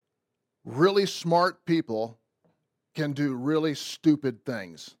Really smart people can do really stupid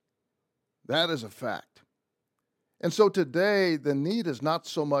things. That is a fact. And so today, the need is not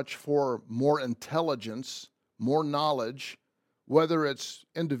so much for more intelligence, more knowledge, whether it's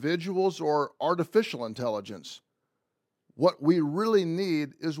individuals or artificial intelligence. What we really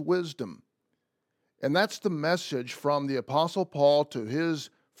need is wisdom. And that's the message from the Apostle Paul to his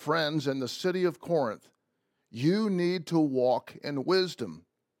friends in the city of Corinth. You need to walk in wisdom.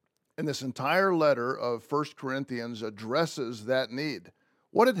 And this entire letter of First Corinthians addresses that need.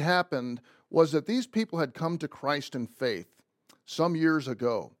 What had happened was that these people had come to Christ in faith some years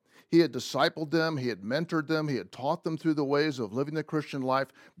ago. He had discipled them, he had mentored them, he had taught them through the ways of living the Christian life,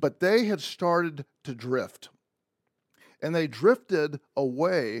 but they had started to drift. And they drifted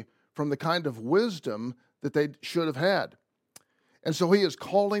away from the kind of wisdom that they should have had. And so he is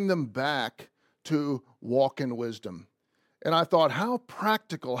calling them back to walk in wisdom. And I thought, how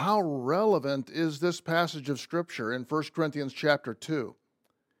practical, how relevant is this passage of Scripture in 1 Corinthians chapter 2?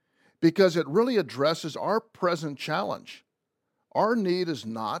 Because it really addresses our present challenge. Our need is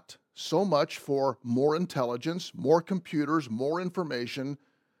not so much for more intelligence, more computers, more information,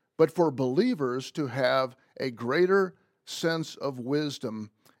 but for believers to have a greater sense of wisdom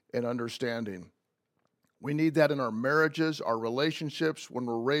and understanding. We need that in our marriages, our relationships, when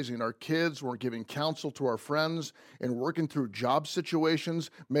we're raising our kids, when we're giving counsel to our friends, and working through job situations,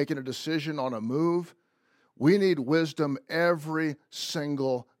 making a decision on a move. We need wisdom every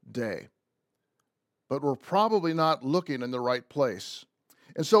single day. But we're probably not looking in the right place.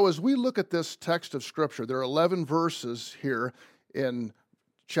 And so as we look at this text of Scripture, there are 11 verses here in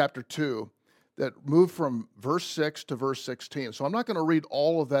chapter 2 that move from verse 6 to verse 16. So I'm not going to read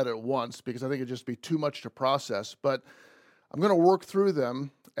all of that at once because I think it'd just be too much to process, but I'm going to work through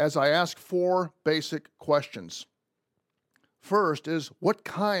them as I ask 4 basic questions. First is, what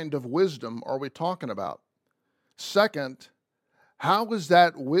kind of wisdom are we talking about? Second, how is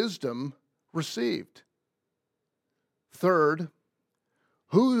that wisdom received? Third,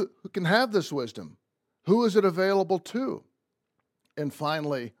 who can have this wisdom? Who is it available to? And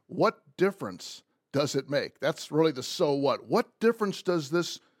finally, what difference does it make? That's really the so what. What difference does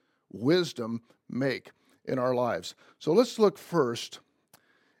this wisdom make in our lives? So let's look first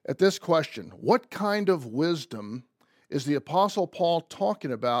at this question. What kind of wisdom is the Apostle Paul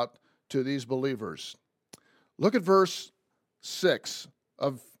talking about to these believers? Look at verse 6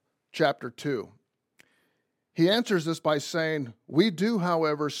 of chapter 2. He answers this by saying, "We do,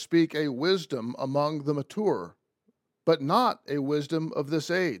 however, speak a wisdom among the mature, but not a wisdom of this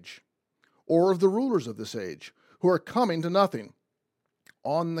age, or of the rulers of this age, who are coming to nothing.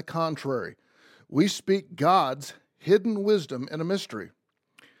 On the contrary, we speak God's hidden wisdom in a mystery,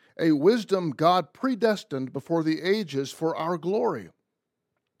 a wisdom God predestined before the ages for our glory.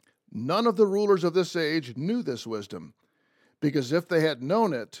 None of the rulers of this age knew this wisdom, because if they had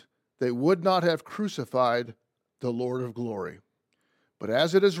known it, they would not have crucified the Lord of glory. But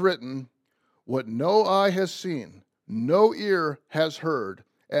as it is written, what no eye has seen, no ear has heard,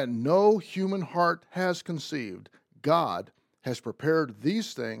 and no human heart has conceived, God has prepared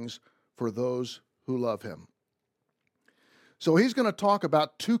these things for those who love him." So he's going to talk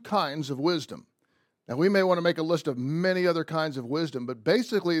about 2 kinds of wisdom. Now, we may want to make a list of many other kinds of wisdom, but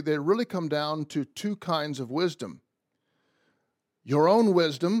basically they really come down to 2 kinds of wisdom. Your own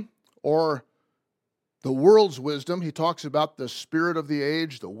wisdom, or the world's wisdom. He talks about the spirit of the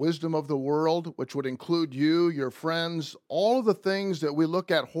age, the wisdom of the world, which would include you, your friends, all of the things that we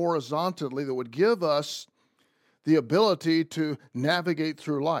look at horizontally that would give us the ability to navigate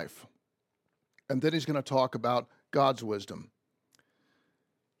through life. And then he's going to talk about God's wisdom.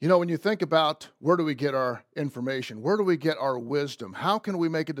 You know, when you think about where do we get our information, where do we get our wisdom, how can we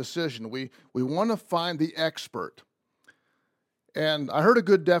make a decision? We want to find the expert. And I heard a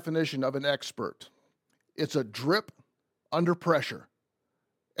good definition of an expert. It's a drip under pressure.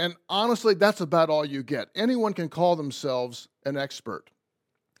 And honestly, that's about all you get. Anyone can call themselves an expert.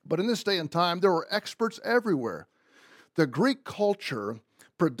 But in this day and time, there were experts everywhere. The Greek culture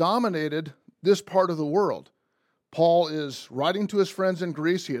predominated this part of the world. Paul is writing to his friends in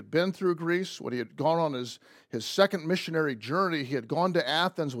Greece. He had been through Greece. When he had gone on his second missionary journey, he had gone to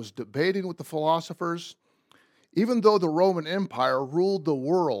Athens, was debating with the philosophers. Even though the Roman Empire ruled the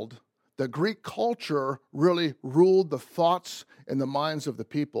world, the Greek culture really ruled the thoughts and the minds of the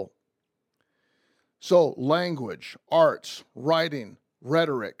people. So language, arts, writing,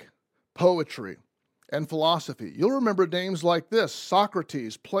 rhetoric, poetry, and philosophy. You'll remember names like this: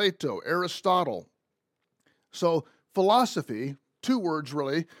 Socrates, Plato, Aristotle. So philosophy, 2 words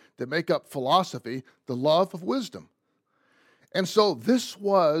really that make up philosophy, the love of wisdom. And so this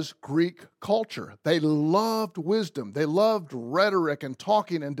was Greek culture. They loved wisdom. They loved rhetoric and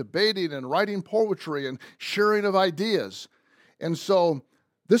talking and debating and writing poetry and sharing of ideas. And so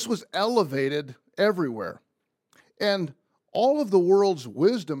this was elevated everywhere. And all of the world's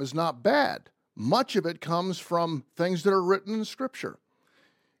wisdom is not bad. Much of it comes from things that are written in Scripture.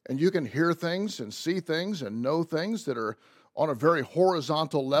 And you can hear things and see things and know things that are on a very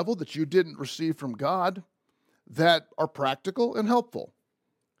horizontal level that you didn't receive from God that are practical and helpful.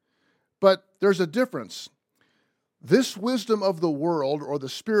 But there's a difference. This wisdom of the world, or the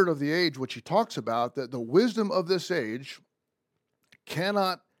spirit of the age, which he talks about, that the wisdom of this age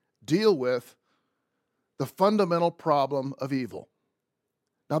cannot deal with the fundamental problem of evil.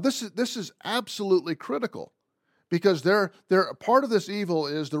 Now, this is absolutely critical, because part of this evil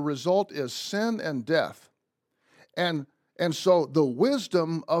is the result is sin and death. And so the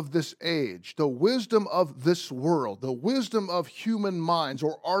wisdom of this age, the wisdom of this world, the wisdom of human minds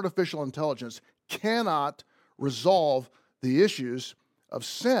or artificial intelligence cannot resolve the issues of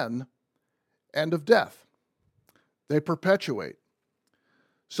sin and of death. They perpetuate.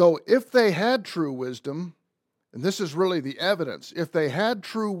 So if they had true wisdom, and this is really the evidence, if they had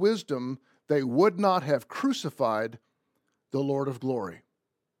true wisdom, they would not have crucified the Lord of glory.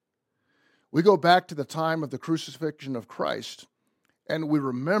 We go back to the time of the crucifixion of Christ, and we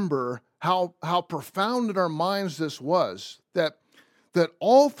remember how profound in our minds this was, that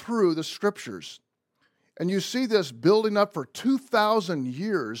all through the Scriptures, and you see this building up for 2,000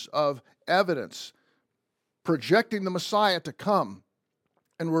 years of evidence projecting the Messiah to come.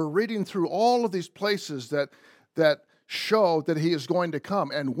 And we're reading through all of these places that show that he is going to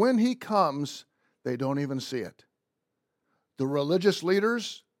come. And when he comes, they don't even see it. The religious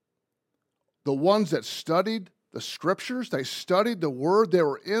leaders, the ones that studied the Scriptures, they studied the Word, they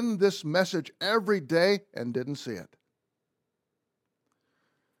were in this message every day and didn't see it.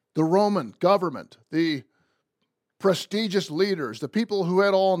 The Roman government, the prestigious leaders, the people who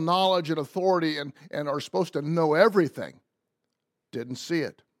had all knowledge and authority and are supposed to know everything, didn't see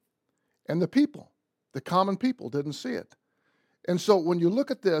it. And the people, the common people, didn't see it. And so when you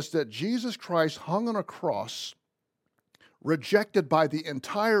look at this, that Jesus Christ hung on a cross, rejected by the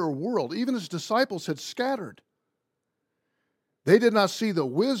entire world, even his disciples had scattered. They did not see the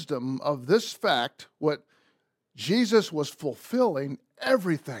wisdom of this fact, what Jesus was fulfilling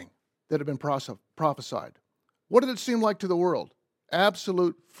everything that had been prophesied. What did it seem like to the world?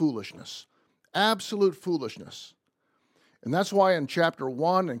 Absolute foolishness. Absolute foolishness. And that's why in chapter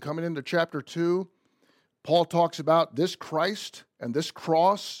 1 and coming into chapter 2, Paul talks about this Christ and this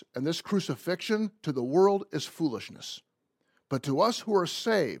cross and this crucifixion to the world is foolishness. But to us who are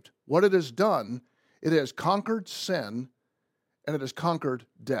saved, what it has done, it has conquered sin and it has conquered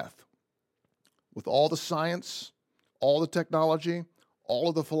death. With all the science, all the technology, all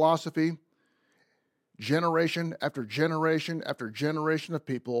of the philosophy, generation after generation after generation of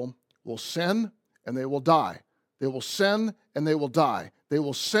people will sin and they will die. They will sin and they will die. They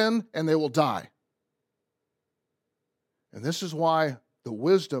will sin and they will die. And this is why the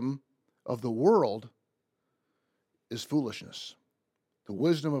wisdom of the world is foolishness. The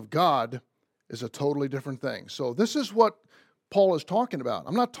wisdom of God is a totally different thing. So this is what Paul is talking about.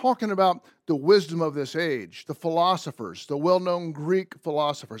 I'm not talking about the wisdom of this age, the philosophers, the well-known Greek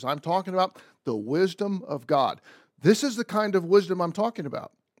philosophers. I'm talking about the wisdom of God. This is the kind of wisdom I'm talking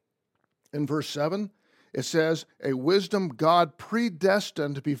about. In verse 7, it says, a wisdom God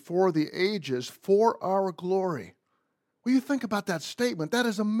predestined before the ages for our glory. Well, you think about that statement. That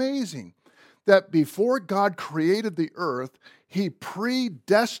is amazing. That before God created the earth, he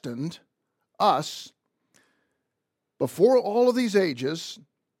predestined us, before all of these ages,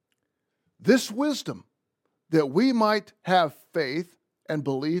 this wisdom, that we might have faith and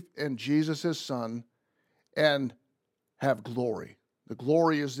belief in Jesus, his Son, and have glory. The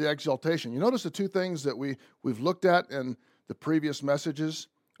glory is the exaltation. You notice the two things that we've looked at in the previous messages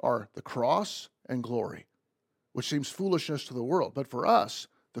are the cross and glory, which seems foolishness to the world. But for us,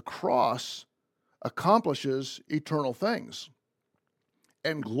 the cross accomplishes eternal things.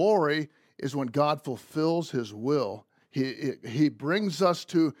 And glory is when God fulfills his will. He brings us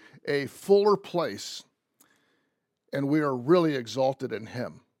to a fuller place, and we are really exalted in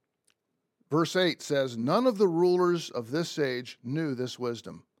him. Verse 8 says, none of the rulers of this age knew this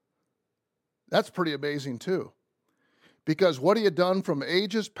wisdom. That's pretty amazing too. Because what he had done from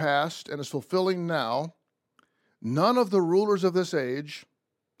ages past and is fulfilling now, none of the rulers of this age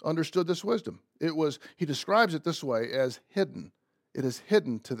understood this wisdom. He describes it this way, as hidden. It is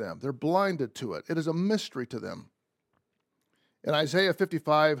hidden to them. They're blinded to it. It is a mystery to them. In Isaiah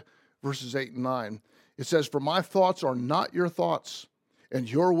 55, verses 8 and 9, It says, "For my thoughts are not your thoughts, and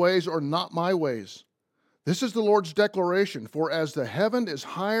your ways are not my ways. This is the Lord's declaration, for as the heaven is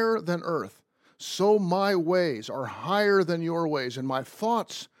higher than earth, so my ways are higher than your ways, and my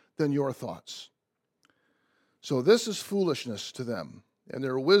thoughts than your thoughts." So this is foolishness to them, and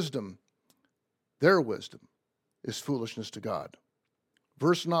their wisdom is foolishness to God.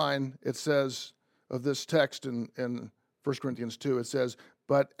 Verse 9, it says of this text in 1 Corinthians 2, it says,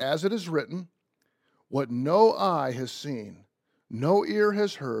 "But as it is written, what no eye has seen, no ear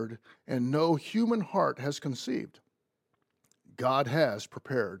has heard, and no human heart has conceived, God has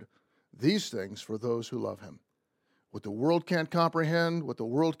prepared these things for those who love him." What the world can't comprehend, what the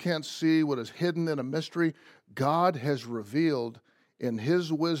world can't see, what is hidden in a mystery, God has revealed in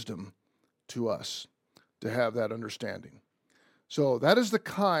his wisdom to us to have that understanding. So that is the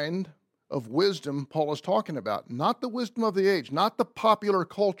kind of wisdom Paul is talking about, not the wisdom of the age, not the popular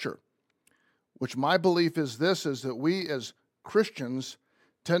culture, which my belief is this, is that we as Christians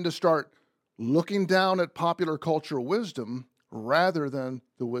tend to start looking down at popular culture wisdom rather than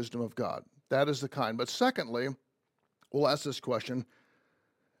the wisdom of God. That is the kind. But secondly, we'll ask this question: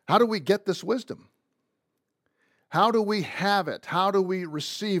 how do we get this wisdom? How do we have it? How do we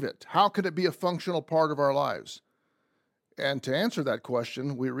receive it? How can it be a functional part of our lives? And to answer that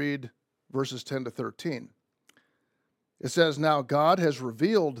question, we read verses 10 to 13. It says, "Now God has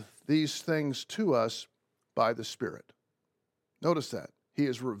revealed these things to us by the Spirit." Notice that. He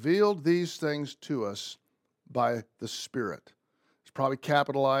has revealed these things to us by the Spirit. It's probably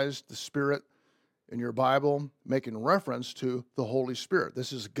capitalized, the Spirit, in your Bible, making reference to the Holy Spirit.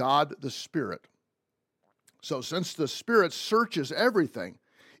 This is God the Spirit. So since the Spirit searches everything,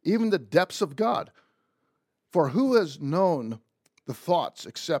 even the depths of God, for who has known the thoughts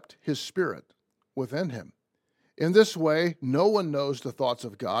except his Spirit within him? In this way, no one knows the thoughts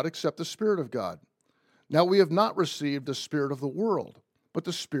of God except the Spirit of God. Now we have not received the spirit of the world, but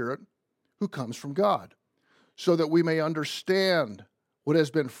the Spirit who comes from God, so that we may understand what has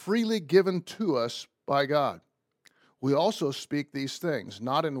been freely given to us by God. We also speak these things,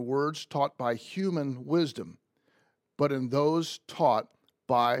 not in words taught by human wisdom, but in those taught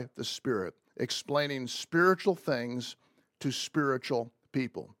by the Spirit, explaining spiritual things to spiritual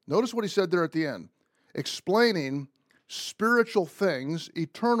people. Notice what he said there at the end. Explaining spiritual things,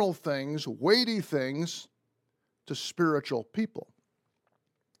 eternal things, weighty things to spiritual people.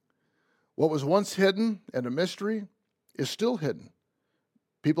 What was once hidden and a mystery is still hidden.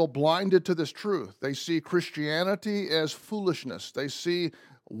 People blinded to this truth. They see Christianity as foolishness. They see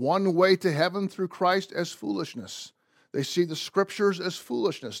one way to heaven through Christ as foolishness. They see the scriptures as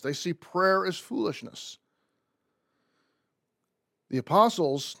foolishness. They see prayer as foolishness. The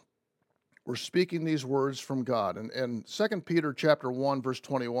apostles were speaking these words from God. And 2 Peter chapter 1, verse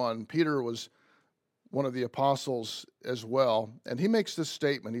 21, Peter was one of the apostles as well, and he makes this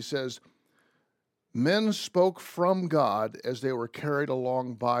statement. He says, "Men spoke from God as they were carried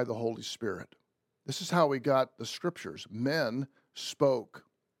along by the Holy Spirit." This is how we got the scriptures. Men spoke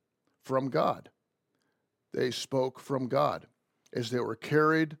from God. They spoke from God as they were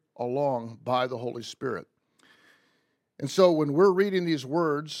carried along by the Holy Spirit. And so when we're reading these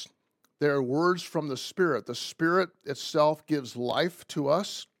words, they're words from the Spirit. The Spirit itself gives life to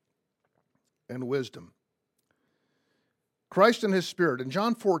us and wisdom. Christ and his Spirit. In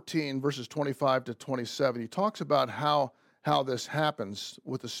John 14, verses 25 to 27, he talks about how this happens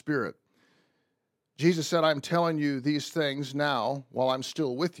with the Spirit. Jesus said, "I'm telling you these things now while I'm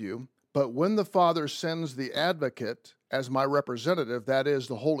still with you, but when the Father sends the Advocate as my representative, that is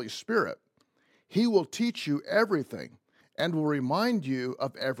the Holy Spirit, he will teach you everything and will remind you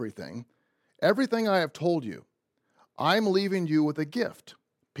of everything I have told you. I'm leaving you with a gift,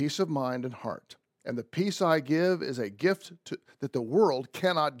 peace of mind and heart. And the peace I give is a gift that the world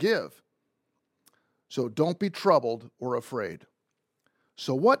cannot give. So don't be troubled or afraid."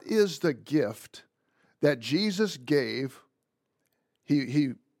 So what is the gift that Jesus gave?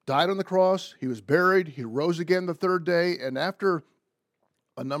 He died on the cross, he was buried, he rose again the third day, and after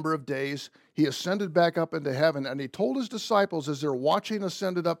a number of days, he ascended back up into heaven, and he told his disciples as they're watching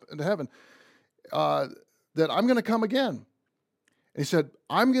ascended up into heaven, that I'm going to come again. And he said,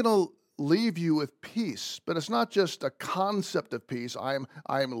 I'm going to leave you with peace, but it's not just a concept of peace. I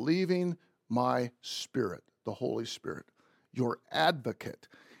am leaving my Spirit, the Holy Spirit, your advocate.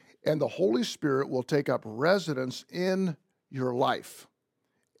 And the Holy Spirit will take up residence in your life.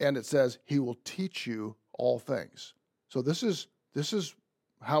 And it says he will teach you all things. So this is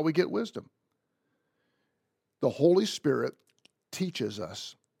how we get wisdom. The Holy Spirit teaches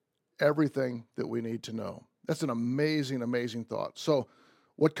us everything that we need to know. That's an amazing, amazing thought. So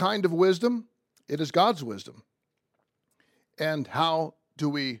what kind of wisdom? It is God's wisdom. And how do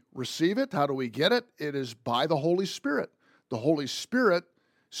we receive it? How do we get it? It is by the Holy Spirit. The Holy Spirit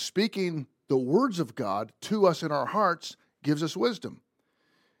speaking the words of God to us in our hearts gives us wisdom.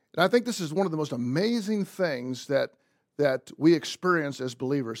 And I think this is one of the most amazing things that we experience as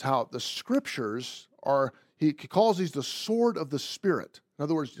believers, how the scriptures are, he calls these the sword of the Spirit. In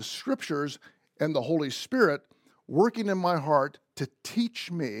other words, the scriptures and the Holy Spirit working in my heart to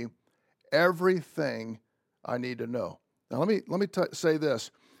teach me everything I need to know. Now, let me say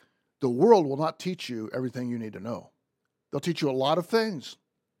this. The world will not teach you everything you need to know. They'll teach you a lot of things,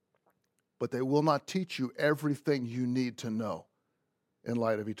 but they will not teach you everything you need to know in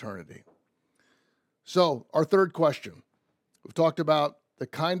light of eternity. So, our third question. We've talked about the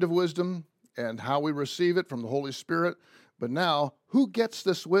kind of wisdom and how we receive it from the Holy Spirit, but now, who gets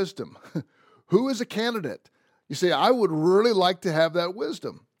this wisdom? Who is a candidate? You say, I would really like to have that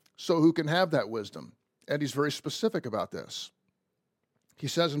wisdom. So who can have that wisdom? And he's very specific about this. He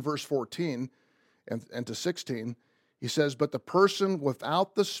says in verse 14 and to 16, he says, but the person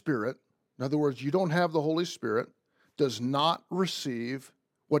without the Spirit, in other words, you don't have the Holy Spirit, does not receive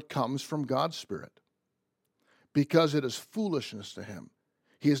what comes from God's Spirit, because it is foolishness to him.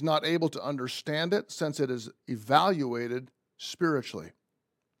 He is not able to understand it, since it is evaluated spiritually.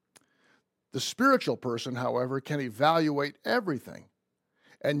 The spiritual person, however, can evaluate everything,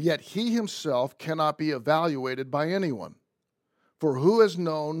 and yet he himself cannot be evaluated by anyone. For who has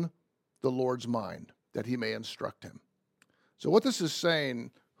known the Lord's mind, that he may instruct him? So what this is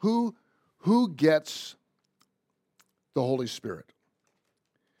saying, who gets the Holy Spirit?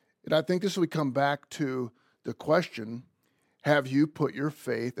 And I think this we come back to the question, have you put your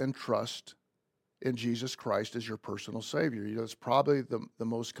faith and trust in Jesus Christ as your personal Savior? You know, it's probably the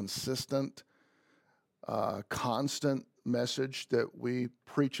most consistent, constant message that we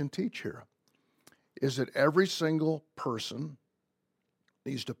preach and teach here, is that every single person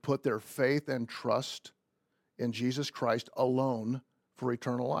needs to put their faith and trust in Jesus Christ alone for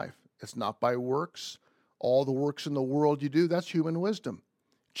eternal life. It's not by works. All the works in the world you do, that's human wisdom.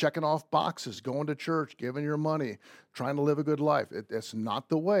 Checking off boxes, going to church, giving your money, trying to live a good life. It's not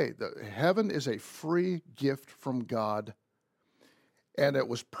the way. Heaven is a free gift from God, and it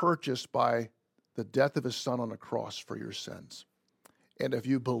was purchased by the death of his Son on the cross for your sins. And if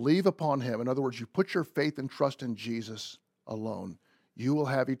you believe upon him, in other words, you put your faith and trust in Jesus alone, you will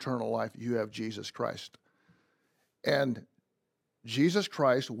have eternal life. You have Jesus Christ. And Jesus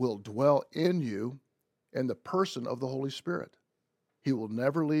Christ will dwell in you in the person of the Holy Spirit. He will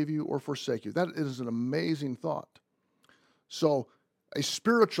never leave you or forsake you. That is an amazing thought. So a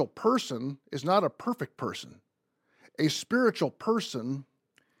spiritual person is not a perfect person. A spiritual person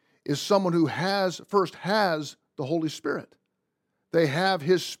is someone who has the Holy Spirit. They have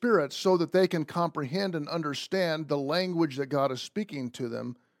his Spirit so that they can comprehend and understand the language that God is speaking to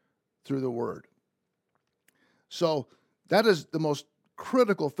them through the Word. So that is the most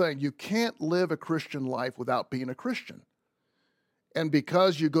critical thing. You can't live a Christian life without being a Christian. And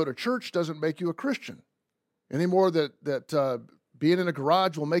because you go to church doesn't make you a Christian, any more that being in a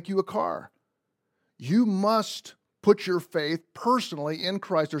garage will make you a car. You must put your faith personally in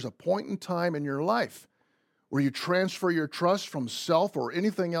Christ. There's a point in time in your life where you transfer your trust from self or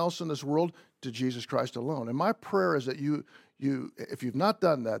anything else in this world to Jesus Christ alone. And my prayer is that you if you've not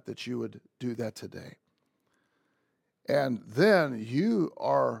done that, that you would do that today. And then you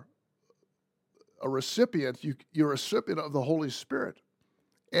are a recipient, you're a recipient of the Holy Spirit.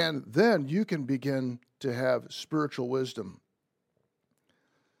 And then you can begin to have spiritual wisdom.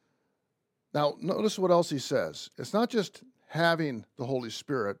 Now, notice what else he says. It's not just having the Holy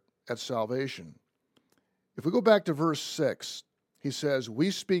Spirit at salvation. If we go back to verse 6, he says,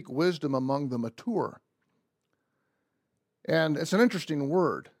 we speak wisdom among the mature. And it's an interesting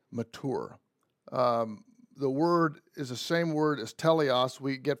word, mature. The word is the same word as teleos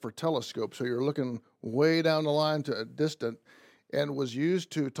we get for telescope. So you're looking way down the line to a distant, and was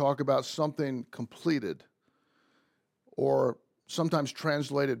used to talk about something completed, or sometimes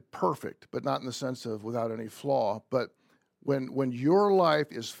translated perfect, but not in the sense of without any flaw. But when your life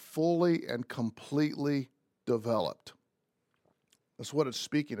is fully and completely developed, that's what it's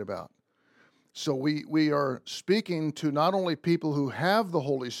speaking about. So we are speaking to not only people who have the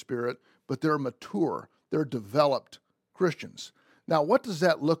Holy Spirit, but they're mature. They're developed Christians. Now, what does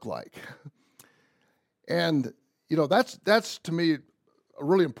that look like? And, you know, that's to me a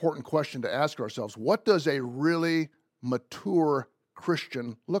really important question to ask ourselves. What does a really mature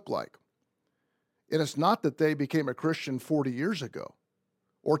Christian look like? And it's not that they became a Christian 40 years ago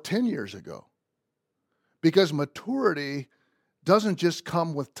or 10 years ago, because maturity doesn't just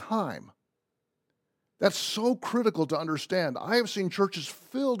come with time. That's so critical to understand. I have seen churches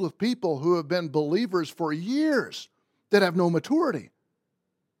filled with people who have been believers for years that have no maturity.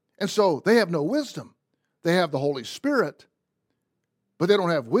 And so they have no wisdom. They have the Holy Spirit, but they don't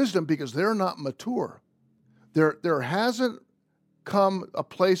have wisdom because they're not mature. There hasn't come a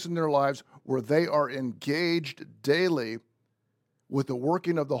place in their lives where they are engaged daily with the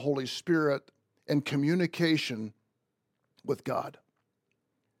working of the Holy Spirit and communication with God.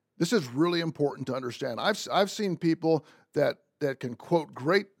 This is really important to understand. I've seen people that can quote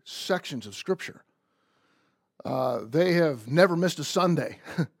great sections of Scripture. They have never missed a Sunday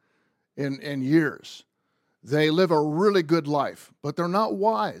in years. They live a really good life, but they're not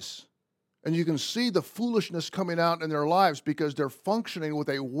wise. And you can see the foolishness coming out in their lives because they're functioning with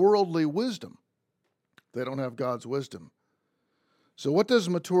a worldly wisdom. They don't have God's wisdom. So what does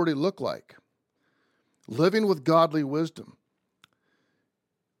maturity look like? Living with godly wisdom.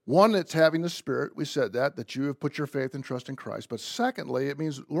 One, it's having the Spirit. We said that you have put your faith and trust in Christ. But secondly, it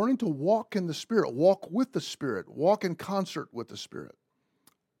means learning to walk in the Spirit, walk with the Spirit, walk in concert with the Spirit.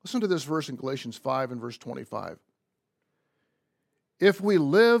 Listen to this verse in Galatians 5 and verse 25. If we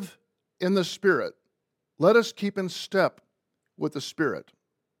live in the Spirit, let us keep in step with the Spirit.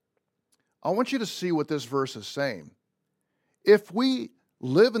 I want you to see what this verse is saying. If we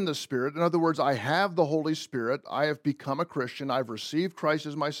live in the Spirit, in other words, I have the Holy Spirit, I have become a Christian, I've received Christ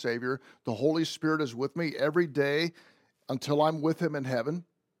as my Savior, the Holy Spirit is with me every day until I'm with Him in heaven.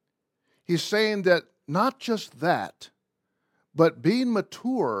 He's saying that not just that, but being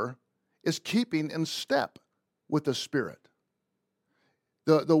mature is keeping in step with the Spirit.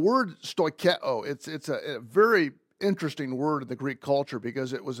 The word stoikeo, it's a very interesting word in the Greek culture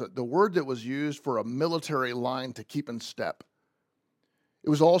because it was the word that was used for a military line to keep in step. It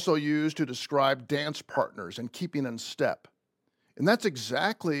was also used to describe dance partners and keeping in step. And that's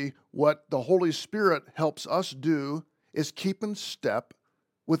exactly what the Holy Spirit helps us do, is keep in step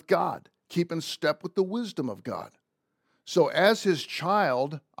with God, keep in step with the wisdom of God. So as His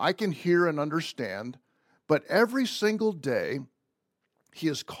child, I can hear and understand, but every single day, He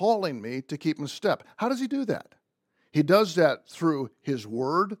is calling me to keep in step. How does He do that? He does that through His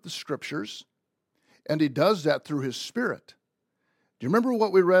Word, the Scriptures, and He does that through His Spirit. Do you remember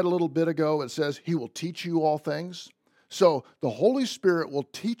what we read a little bit ago? It says, He will teach you all things. So the Holy Spirit will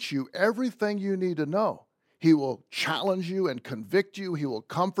teach you everything you need to know. He will challenge you and convict you. He will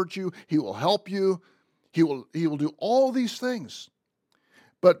comfort you. He will help you. He will do all these things.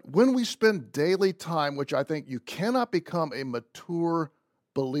 But when we spend daily time, which I think you cannot become a mature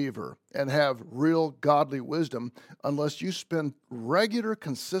believer and have real godly wisdom unless you spend regular,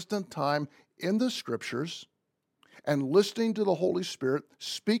 consistent time in the Scriptures and listening to the Holy Spirit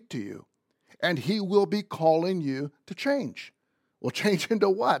speak to you. And He will be calling you to change. Well, change into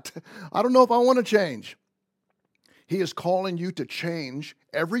what? I don't know if I want to change. He is calling you to change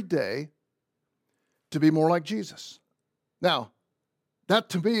every day to be more like Jesus. Now, that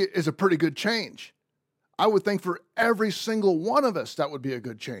to me is a pretty good change. I would think for every single one of us that would be a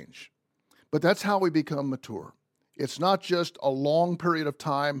good change. But that's how we become mature. It's not just a long period of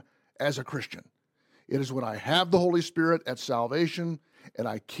time as a Christian. It is when I have the Holy Spirit at salvation and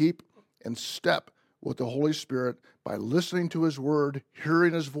I keep in step with the Holy Spirit by listening to His Word,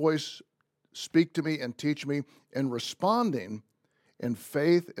 hearing His voice speak to me and teach me, and responding in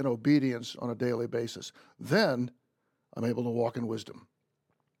faith and obedience on a daily basis. Then I'm able to walk in wisdom.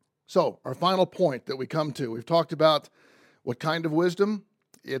 So our final point that we come to, we've talked about what kind of wisdom?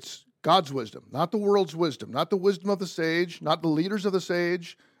 It's God's wisdom, not the world's wisdom, not the wisdom of the sage, not the leaders of the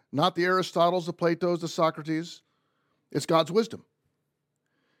sage, not the Aristotles, the Platos, the Socrates. It's God's wisdom.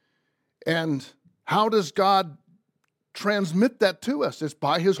 And how does God transmit that to us? It's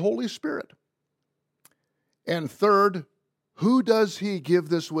by His Holy Spirit. And third, who does He give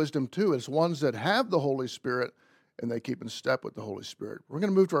this wisdom to? It's ones that have the Holy Spirit and they keep in step with the Holy Spirit. We're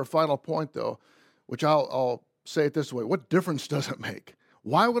going to move to our final point, though, which I'll say it this way. What difference does it make?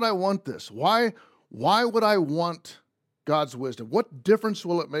 Why would I want this? Why would I want God's wisdom? What difference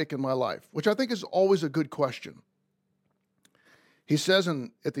will it make in my life? Which I think is always a good question. He says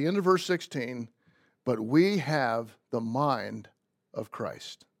at the end of verse 16, but we have the mind of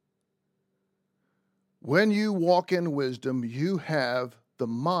Christ. When you walk in wisdom, you have the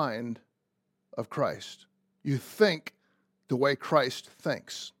mind of Christ. You think the way Christ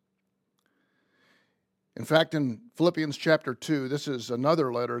thinks. In fact, in Philippians chapter 2, this is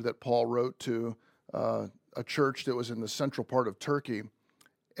another letter that Paul wrote to a church that was in the central part of Turkey.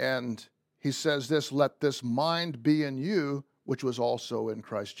 And he says this, let this mind be in you, which was also in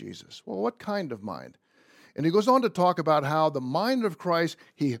Christ Jesus. Well, what kind of mind? And he goes on to talk about how the mind of Christ,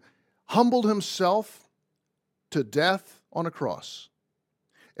 He humbled Himself to death on a cross,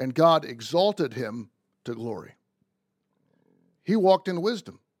 and God exalted him to glory. He walked in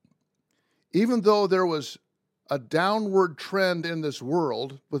wisdom. Even though there was a downward trend in this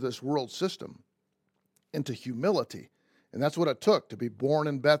world, with this world system, into humility. And that's what it took to be born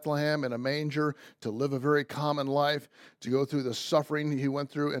in Bethlehem in a manger, to live a very common life, to go through the suffering he went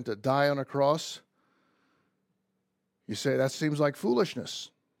through, and to die on a cross. You say, that seems like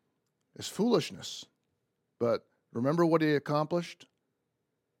foolishness. It's foolishness. But remember what he accomplished?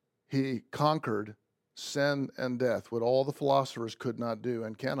 He conquered sin and death, what all the philosophers could not do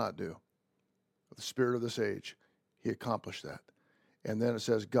and cannot do. The spirit of this age, he accomplished that. And then it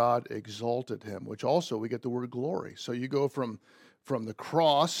says God exalted him, which also we get the word glory. So you go from the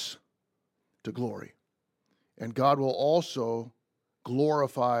cross to glory. And God will also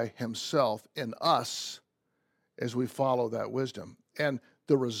glorify himself in us as we follow that wisdom. And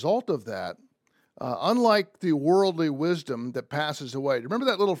the result of that, unlike the worldly wisdom that passes away. Remember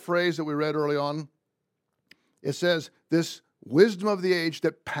that little phrase that we read early on? It says, this wisdom of the age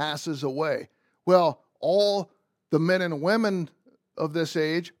that passes away. Well, all the men and women of this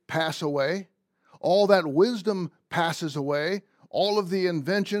age pass away. All that wisdom passes away. All of the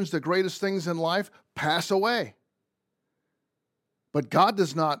inventions, the greatest things in life, pass away. But God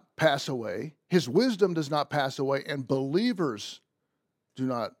does not pass away. His wisdom does not pass away, and believers do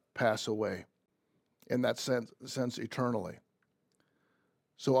not pass away in that sense eternally.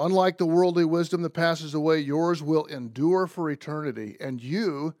 So unlike the worldly wisdom that passes away, yours will endure for eternity. And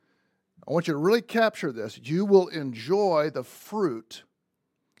you, I want you to really capture this, you will enjoy the fruit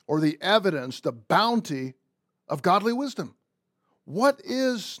or the evidence, the bounty of godly wisdom. What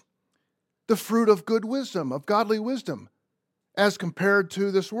is the fruit of good wisdom, of godly wisdom, as compared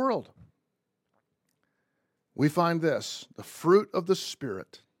to this world? We find this, the fruit of the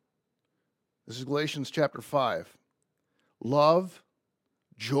Spirit. This is Galatians chapter 5. Love,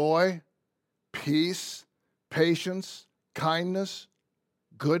 joy, peace, patience, kindness,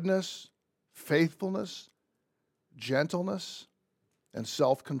 goodness, faithfulness, gentleness, and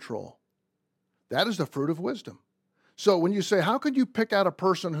self-control. That is the fruit of wisdom. So when you say, how could you pick out a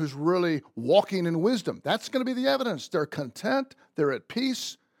person who's really walking in wisdom? That's going to be the evidence. They're content. They're at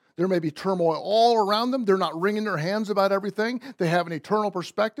peace. There may be turmoil all around them. They're not wringing their hands about everything. They have an eternal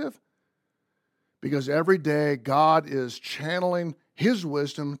perspective. Because every day God is channeling his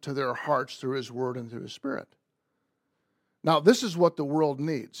wisdom to their hearts through his word and through his Spirit. Now, this is what the world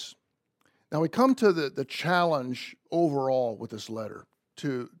needs. Now, we come to the challenge overall with this letter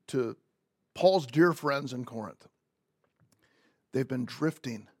to Paul's dear friends in Corinth. They've been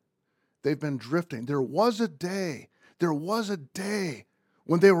drifting. They've been drifting. There was a day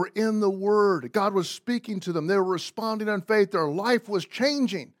when they were in the Word. God was speaking to them. They were responding in faith. Their life was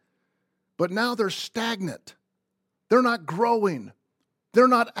changing. But now they're stagnant. They're not growing. They're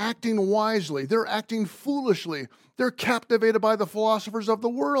not acting wisely. They're acting foolishly. They're captivated by the philosophers of the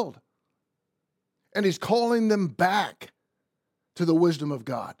world. And he's calling them back to the wisdom of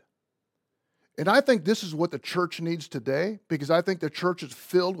God. And I think this is what the church needs today, because I think the church is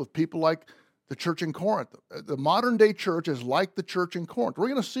filled with people like the church in Corinth. The modern day church is like the church in Corinth. We're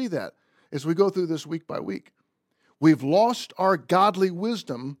going to see that as we go through this week by week. We've lost our godly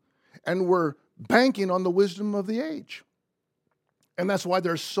wisdom, and we're banking on the wisdom of the age. And that's why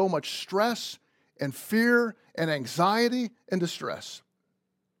there's so much stress and fear and anxiety and distress.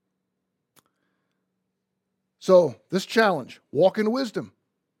 So this challenge, walk in wisdom.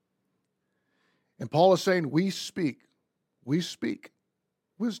 And Paul is saying, we speak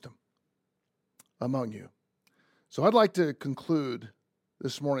wisdom among you. So I'd like to conclude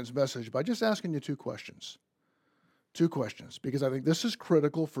this morning's message by just asking you two questions. Two questions, because I think this is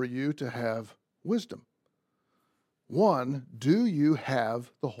critical for you to have wisdom. One, do you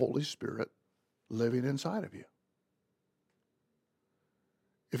have the Holy Spirit living inside of you?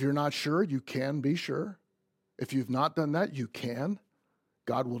 If you're not sure, you can be sure. If you've not done that, you can.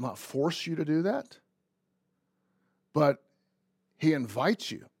 God will not force you to do that. But he invites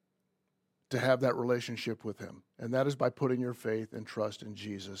you to have that relationship with him. And that is by putting your faith and trust in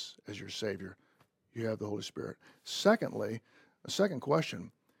Jesus as your Savior. You have the Holy Spirit. Secondly, a second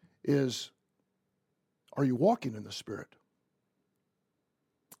question is, are you walking in the Spirit?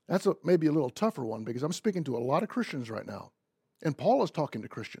 That's maybe a little tougher one, because I'm speaking to a lot of Christians right now. And Paul is talking to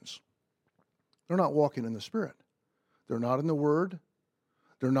Christians. They're not walking in the Spirit. They're not in the Word.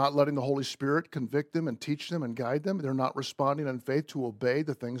 They're not letting the Holy Spirit convict them and teach them and guide them. They're not responding in faith to obey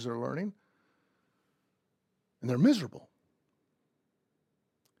the things they're learning. And they're miserable.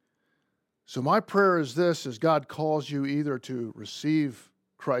 So my prayer is this, as God calls you either to receive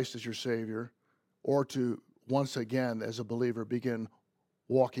Christ as your Savior or to once again, as a believer, begin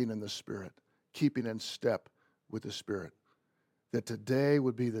walking in the Spirit, keeping in step with the Spirit. That today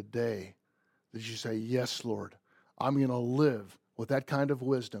would be the day that you say, yes, Lord, I'm going to live with that kind of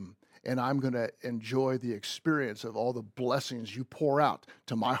wisdom, and I'm going to enjoy the experience of all the blessings you pour out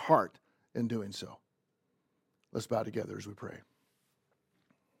to my heart in doing so. Let's bow together as we pray.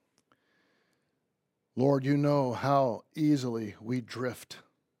 Lord, you know how easily we drift.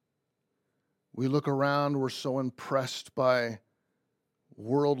 We look around, we're so impressed by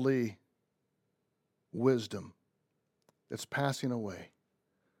worldly wisdom that's passing away.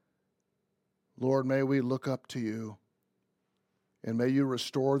 Lord, may we look up to you, and may you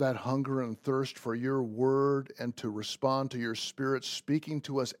restore that hunger and thirst for your word and to respond to your Spirit speaking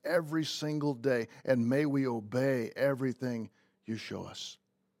to us every single day, and may we obey everything you show us.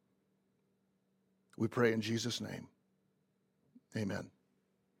 We pray in Jesus' name. Amen.